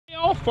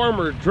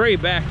Farmer Dre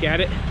back at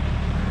it.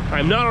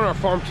 I'm not on our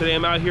farm today.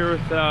 I'm out here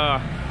with,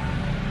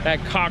 at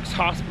Cox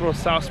Hospital in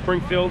South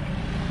Springfield.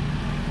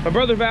 My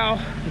brother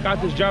Val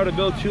got this job to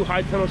build 2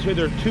 high tunnels here.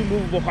 There are 2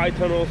 movable high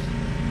tunnels,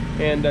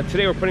 and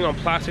today we're putting on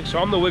plastic, so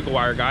I'm the wiggle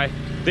wire guy.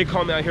 They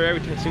call me out here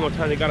every single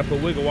time they gotta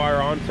put wiggle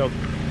wire on. So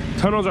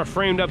tunnels are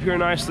framed up here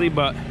nicely,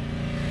 but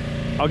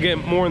I'll get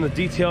more in the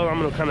detail.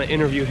 I'm gonna kind of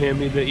interview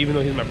him, even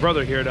though he's my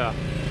brother here, to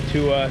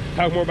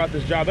talk more about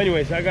this job.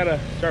 Anyways, I gotta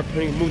start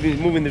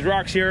moving these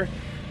rocks here,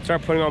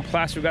 start putting on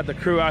plastic. We got the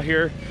crew out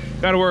here.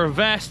 Gotta wear a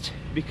vest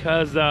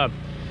because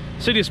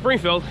city of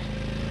Springfield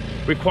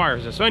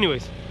requires it. So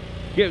anyways,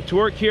 get to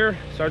work here.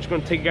 So I'm just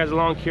gonna take you guys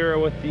along here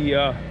with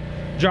the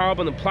job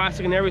and the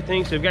plastic and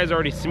everything. So you guys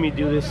already see me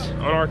do this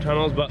on our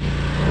tunnels, but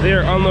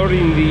they're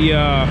unloading the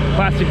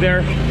plastic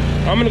there.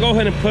 I'm gonna go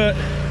ahead and put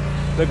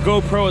the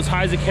GoPro as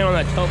high as I can on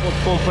that telephone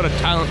pole and put a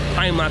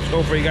time lapse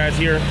go for you guys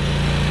here,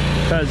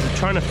 because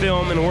trying to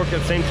film and work at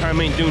the same time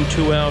ain't doing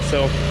too well.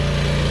 So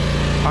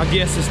I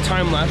guess this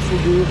time lapse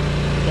will do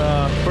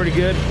pretty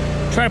good.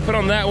 Try to put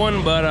on that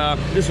one, but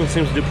this one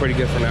seems to do pretty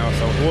good for now,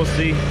 so we'll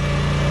see.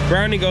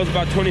 Grounding goes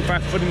about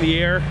 25 foot in the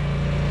air,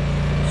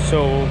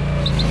 so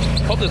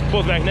hope this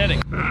pull's magnetic.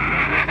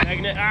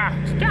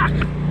 Stuck!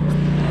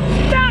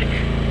 Stuck!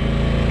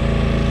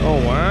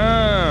 Oh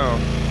wow!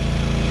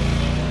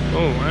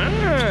 Oh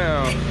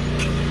wow!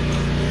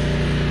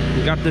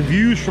 We got the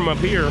views from up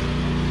here.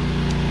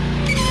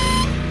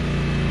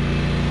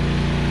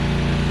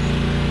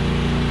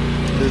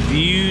 The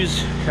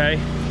views, okay.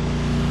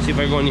 See if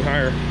I go any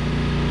higher.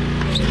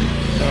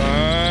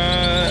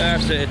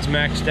 That's it, it's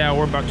maxed out.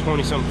 We're about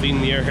 20 something feet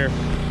in the air here.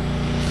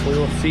 So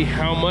we'll see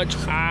how much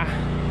I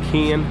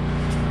can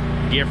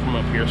get from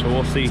up here. So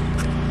we'll see.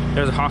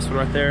 There's a hospital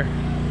right there.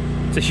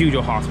 It's a huge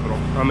old hospital.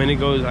 I mean, it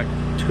goes like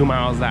 2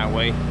 miles that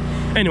way.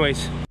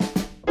 Anyways.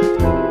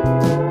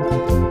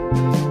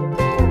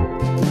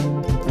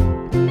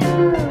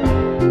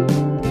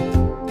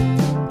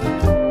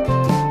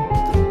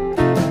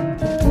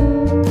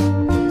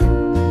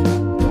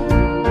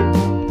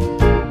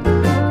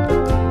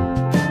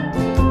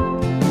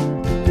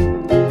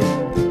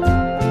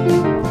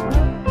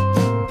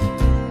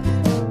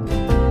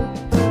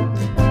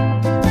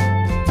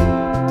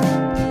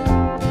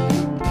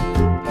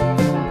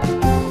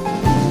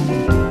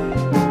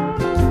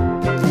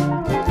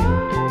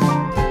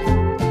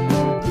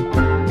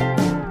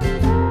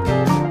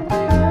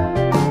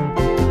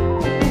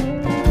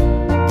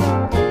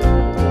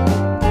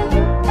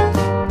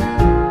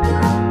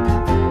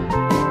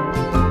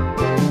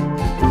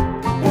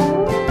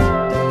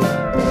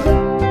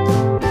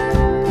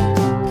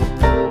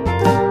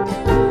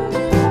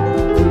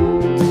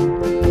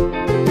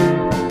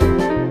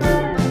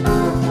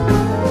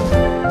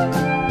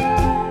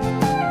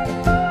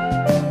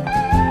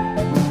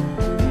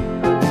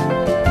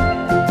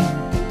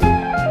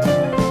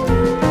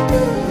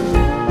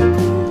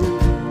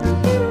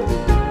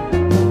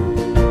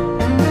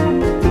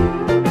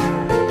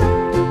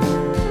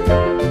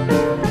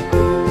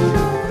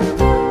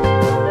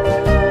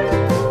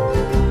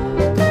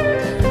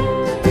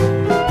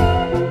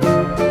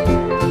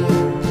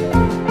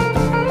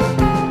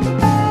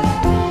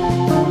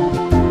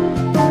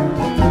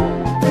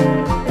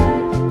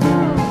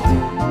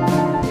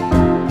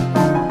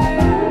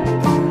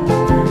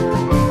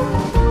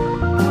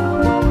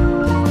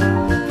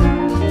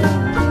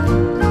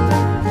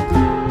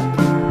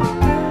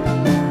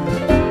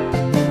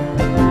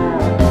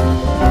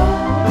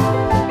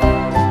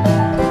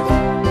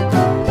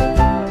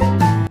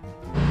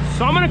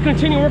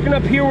 Continue working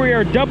up here. We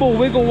are double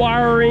wiggle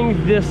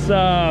wiring this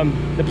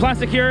the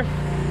plastic here.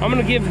 I'm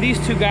gonna give these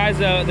 2 guys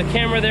the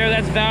camera there.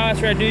 That's Val, that's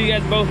Radu. You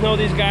guys both know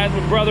these guys.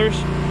 We're brothers,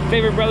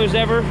 favorite brothers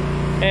ever.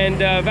 And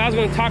Val's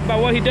gonna talk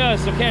about what he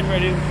does. So catch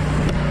Radu.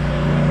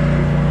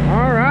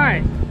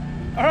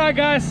 All right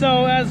guys,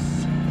 so as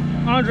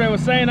Andre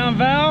was saying, I'm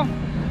Val.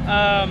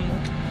 I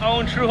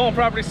own Truhomellc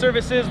Property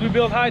Services. We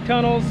build high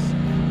tunnels,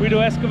 we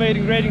do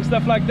excavating, grading,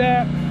 stuff like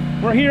that.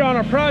 We're here on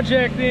a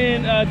project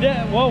in,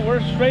 well, we're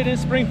straight in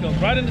Springfield,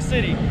 right in the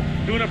city,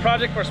 doing a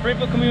project for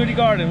Springfield Community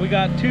Garden. We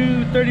got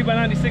 2 30 by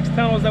 96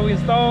 tunnels that we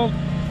installed,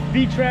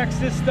 V-track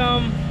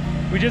system.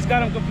 We just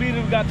got them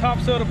completed. We got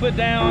topsoil to put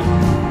down.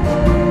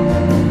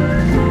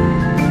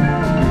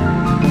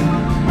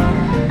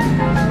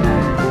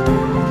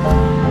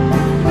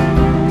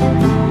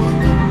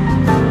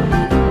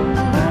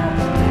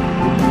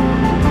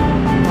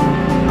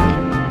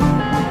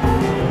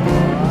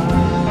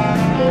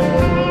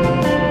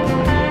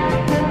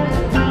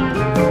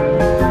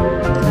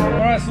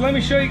 Let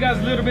me show you guys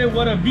a little bit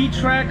what a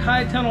V-track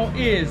high tunnel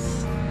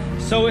is.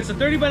 So it's a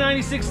 30 by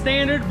 96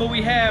 standard, but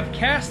we have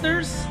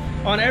casters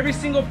on every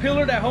single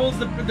pillar that holds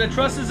the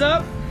trusses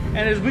up.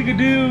 And as we could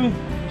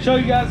show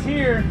you guys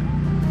here,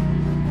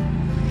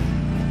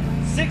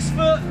 6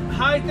 foot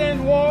height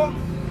end wall,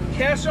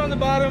 caster on the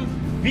bottom,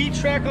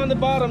 V-track on the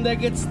bottom that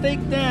gets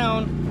staked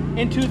down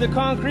into the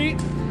concrete.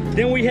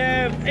 Then we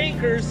have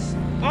anchors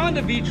on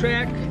the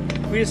V-track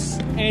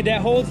and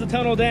that holds the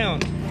tunnel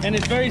down. And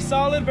it's very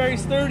solid, very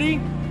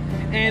sturdy.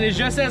 and it's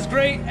just as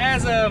great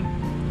as a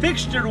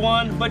fixtured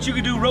one, but you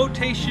could do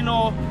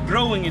rotational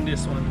growing in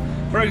this one.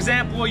 For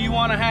example, you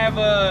want to have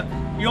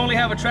you only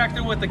have a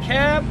tractor with a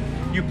cab,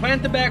 you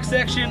plant the back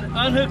section,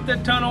 unhook the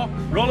tunnel,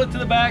 roll it to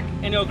the back,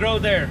 and it'll grow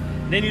there.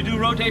 Then you do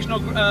rotational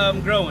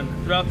growing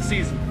throughout the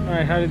season. All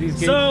right, how do these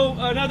get? So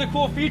another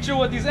cool feature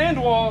with these end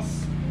walls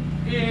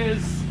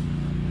is,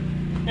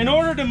 in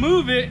order to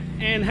move it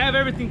and have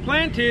everything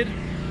planted,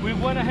 we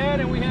went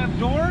ahead and we have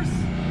doors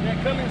that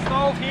come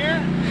installed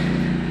here.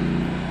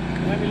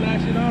 Let me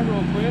latch it on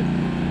real quick.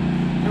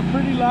 They're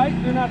pretty light,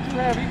 they're not too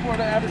heavy for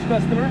the average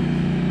customer.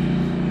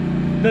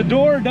 The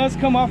door does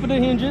come off of the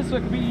hinges, so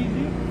it can be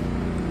easy.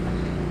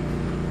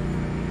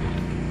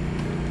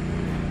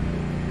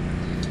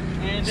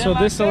 And So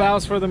this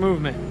allows for the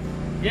movement.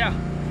 Yeah,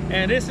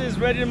 and this is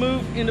ready to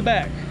move in the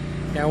back.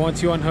 Yeah,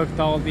 once you unhooked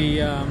all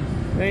the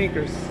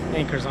Anchors.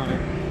 anchors on it.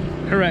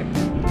 Correct.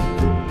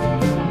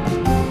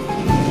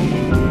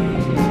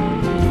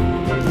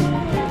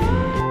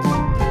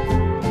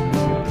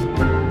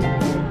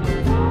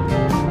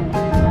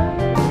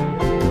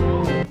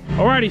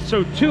 Alrighty,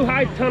 so 2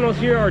 high tunnels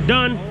here are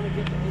done,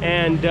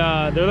 and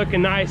they're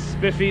looking nice,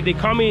 spiffy. They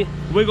call me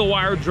Wiggle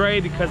Wire Dre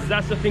because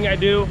that's the thing I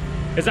do,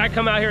 is I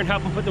come out here and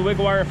help them put the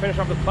wiggle wire and finish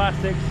off the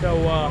plastic. So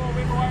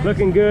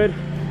looking good.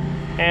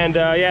 And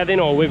yeah, they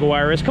know what wiggle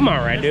wire is. Come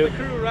on, right, dude? That's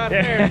the crew right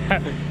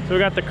there. So we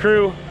got the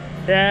crew.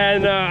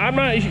 And I'm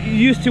not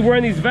used to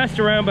wearing these vests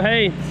around, but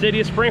hey, the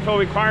city of Springfield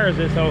requires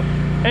it. So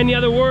any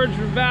other words,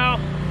 Val?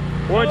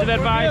 Words of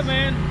advice? Good,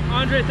 man.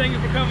 Andre, thank you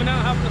for coming out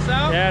and helping us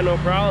out. Yeah, no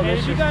problem. And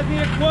if you guys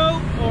need a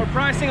quote or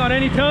pricing on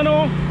any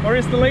tunnel or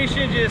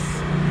installation, just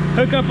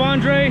hook up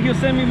Andre. He'll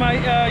send me my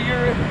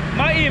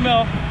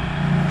email,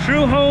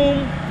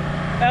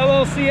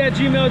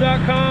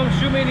 truhomellc@gmail.com.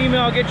 Shoot me an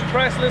email. I'll get your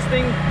price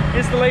listing,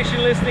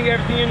 installation listing,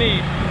 everything you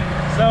need.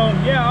 So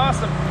yeah,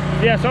 awesome.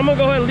 Yeah, so I'm gonna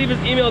go ahead and leave his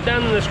email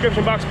down in the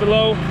description box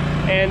below.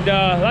 And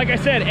like I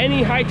said,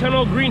 any high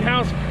tunnel,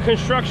 greenhouse,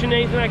 construction,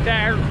 anything like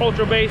that,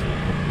 agricultural based,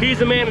 he's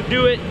the man to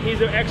do it.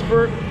 He's an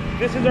expert.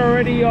 This is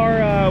already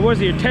our, what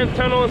is it, your 10th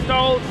tunnel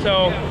installed.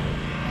 So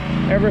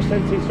ever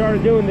since he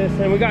started doing this,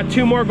 and we got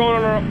 2 more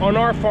going on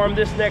our farm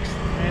this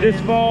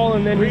fall,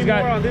 and then 3 he's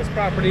got more on this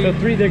property. So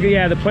 3,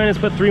 yeah, the plan is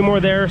to put 3 more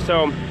there.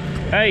 So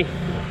hey,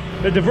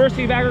 the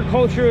diversity of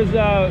agriculture is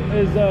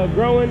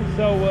growing.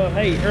 So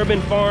hey,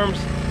 urban farms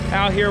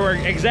out here, we're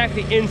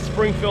exactly in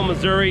Springfield,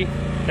 Missouri.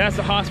 That's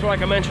the hospital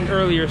like I mentioned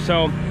earlier.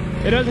 So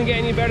it doesn't get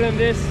any better than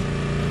this.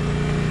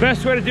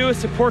 Best way to do is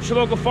support your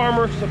local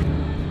farmer.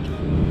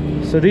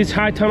 So these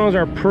high tunnels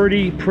are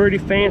pretty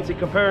fancy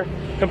compared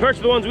to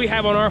the ones we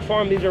have on our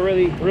farm. These are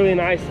really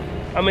nice.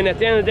 I mean, at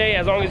the end of the day,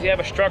 as long as you have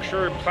a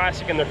structure,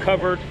 plastic, and they're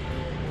covered,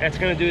 that's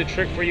gonna do the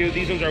trick for you.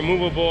 These ones are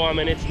movable. I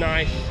mean, it's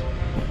nice,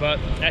 but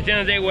at the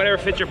end of the day, whatever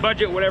fits your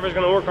budget, whatever's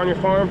gonna work on your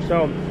farm.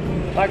 So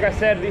like I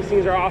said, these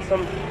things are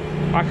awesome.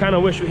 I kind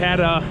of wish we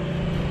had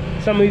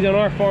some of these on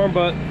our farm,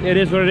 but it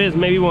is what it is.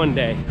 Maybe one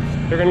day.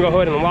 They're gonna go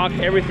ahead and lock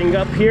everything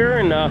up here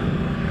and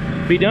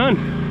be done.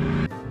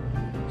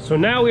 So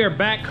now we are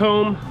back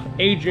home.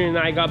 Adrian and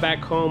I got back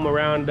home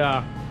around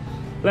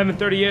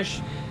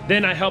 11:30ish.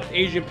 Then I helped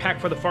Adrian pack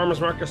for the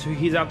farmer's market, so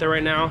he's out there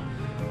right now.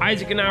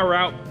 Isaac and I were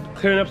out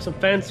clearing up some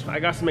fence. I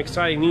got some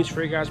exciting news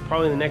for you guys.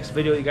 Probably in the next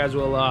video you guys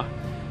will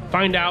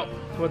find out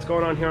what's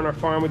going on here on our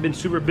farm. We've been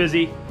super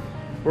busy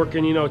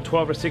working, you know,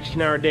 12 or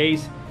 16-hour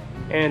days.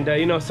 And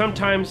you know,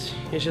 sometimes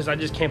it's just I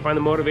just can't find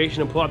the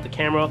motivation to pull out the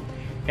camera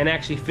and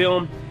actually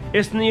film.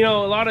 It's, you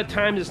know, a lot of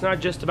times it's not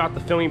just about the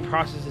filming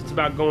process, it's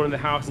about going to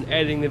the house and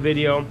editing the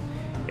video.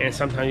 And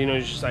sometimes, you know,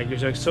 it's just like you're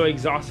just so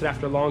exhausted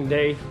after a long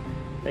day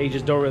that you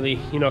just don't really,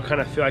 you know, kind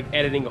of feel like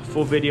editing a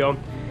full video.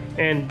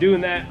 And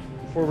doing that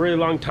for a really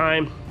long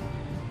time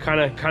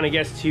kind of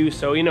gets to you.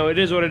 So, you know, it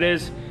is what it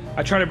is.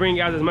 I try to bring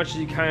you guys as much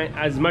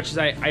as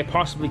I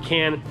possibly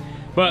can.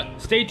 But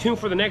stay tuned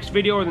for the next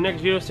video or the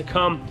next videos to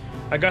come.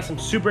 I got some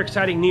super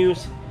exciting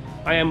news.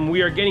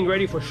 We are getting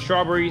ready for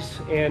strawberries,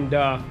 and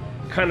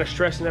kind of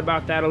stressing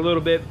about that a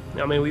little bit.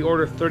 I mean, we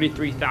ordered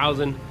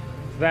 33,000.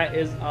 That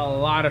is a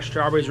lot of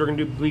strawberries. We're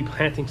gonna be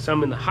planting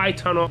some in the high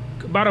tunnel.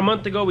 About a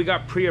month ago, we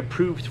got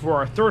pre-approved for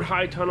our 3rd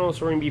high tunnel,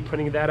 so we're gonna be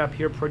putting that up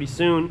here pretty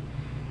soon.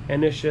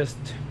 And it's just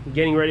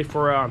getting ready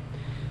for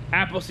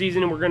apple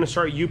season, and we're gonna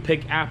start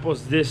you-pick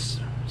apples this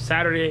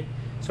Saturday.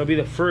 So it'll be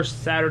the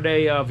first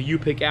Saturday of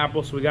you-pick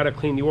apples, so we gotta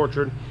clean the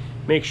orchard,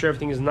 make sure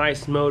everything is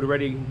nice, mowed,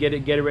 ready, get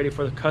it ready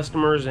for the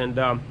customers. And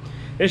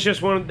it's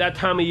just that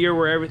time of year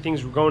where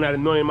everything's going at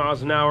 1,000,000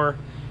 miles an hour.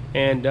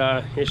 And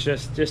it's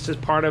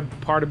just part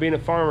of being a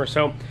farmer.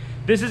 So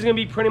this is gonna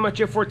be pretty much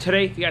it for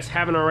today. If you guys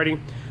haven't already,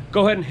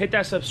 go ahead and hit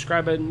that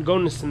subscribe button, go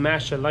and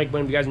smash that like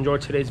button if you guys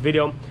enjoyed today's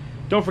video.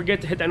 Don't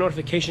forget to hit that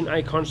notification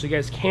icon so you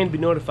guys can be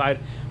notified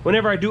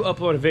whenever I do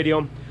upload a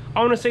video. I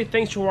want to say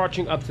thanks for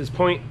watching up to this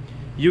point.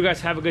 You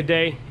guys have a good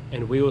day,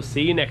 and we will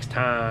see you next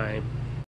time.